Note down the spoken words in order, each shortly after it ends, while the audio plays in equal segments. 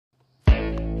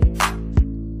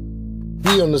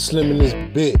Be on the Slimm in this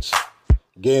bitch.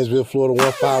 Gainesville, Florida,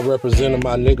 1-5 representing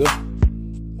my nigga.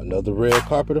 Another red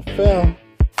carpet affair.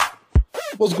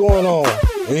 What's going on?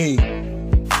 Hey.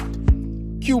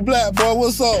 Q Black boy,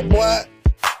 what's up, boy?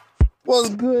 What's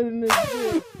good in this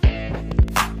bitch?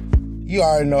 You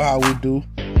already know how we do.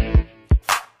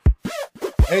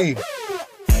 Hey.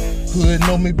 Hood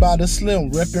know me by the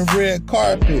Slimm, reppin' red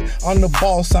carpet. I'm the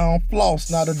boss, I don't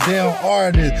floss, not a damn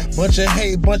artist. Bunch of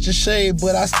hate, bunch of shade,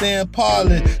 but I stand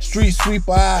polished. Street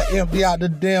sweeper, I empty out the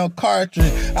damn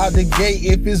cartridge. Out the gate,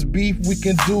 if it's beef, we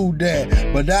can do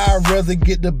that. But I'd rather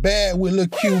get the bag with Lil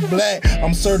Q Black.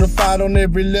 I'm certified on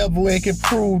every level and can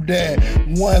prove that.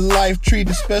 One life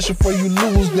treated special for you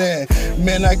lose that.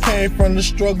 Man, I came from the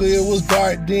struggle, it was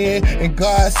dark then. And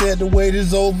God said the wait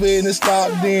is over and it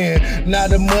stopped then. Now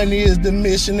the money is the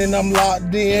mission and I'm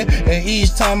locked in. And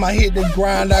each time I hit the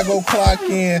grind, I go clock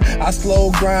in. I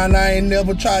slow grind, I ain't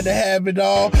never tried to have it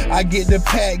all. I get the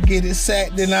pack, get it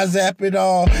sacked, then I zap it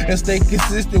all. And stay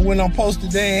consistent when I'm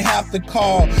posted, they ain't have to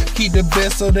call. Keep the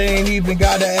best so they ain't even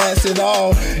gotta ask it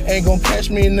all. Ain't gonna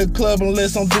catch me in the club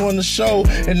unless I'm doing the show.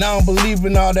 And I don't believe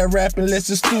in all that rapping unless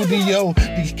it's studio.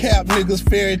 These cap niggas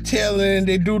fairy tailing and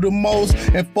they do the most.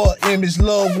 And fuck image,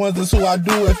 loved ones is who I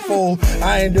do it for.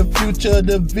 I ain't the future of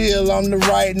the Ville, I'm the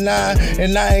right now.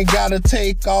 And I ain't gotta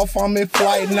take off, I'm in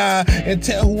flight now. And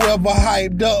tell whoever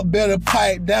hyped up, better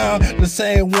pipe down. The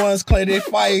same ones claim they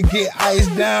fire, get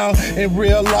iced down. In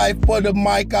real life, for the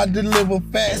mic, I deliver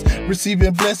facts.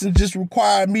 Receiving blessings just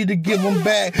require me to give them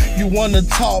back. You wanna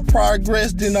talk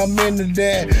progress, then I'm into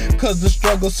that. Cause the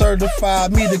struggle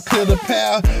certified me to clear the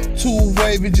path. Too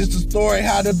wavy, just a story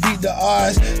how to beat the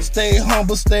odds. Stay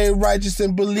humble, stay righteous,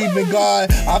 and believe in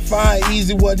God. I find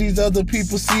easy what these other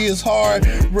people see is hard.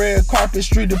 Red carpet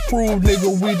street approved,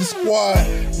 nigga, we the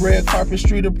squad. Red carpet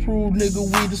street approved, nigga,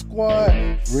 we the squad.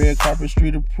 Red carpet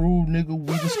street approved, nigga,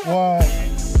 we the squad.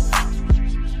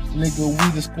 Nigga,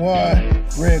 we the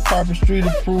squad. Red carpet street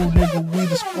approved, nigga, we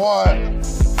the squad.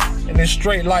 And it's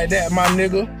straight like that, my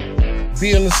nigga.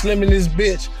 Be on the Slimm in this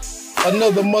bitch.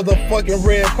 Another motherfucking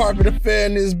red carpet affair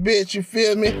in this bitch, you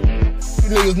feel me? You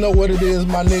niggas know what it is,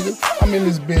 my nigga. I'm in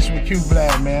this bitch with Q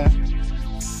Black, man.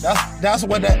 That's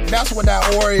what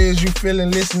that aura is you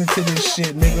feeling listening to this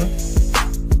shit, nigga.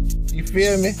 You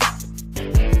feel me?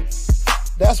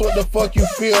 That's what the fuck you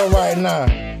feel right now.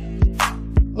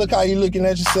 Look how you looking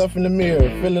at yourself in the mirror,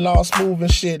 feeling all smooth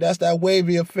and shit. That's that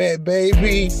wavy effect,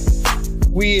 baby.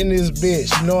 We in this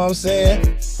bitch, you know what I'm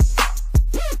saying?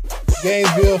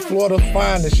 Gainesville, Florida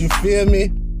finest, you feel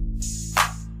me?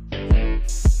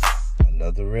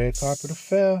 Another red carpet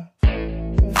affair.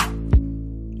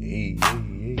 Hey.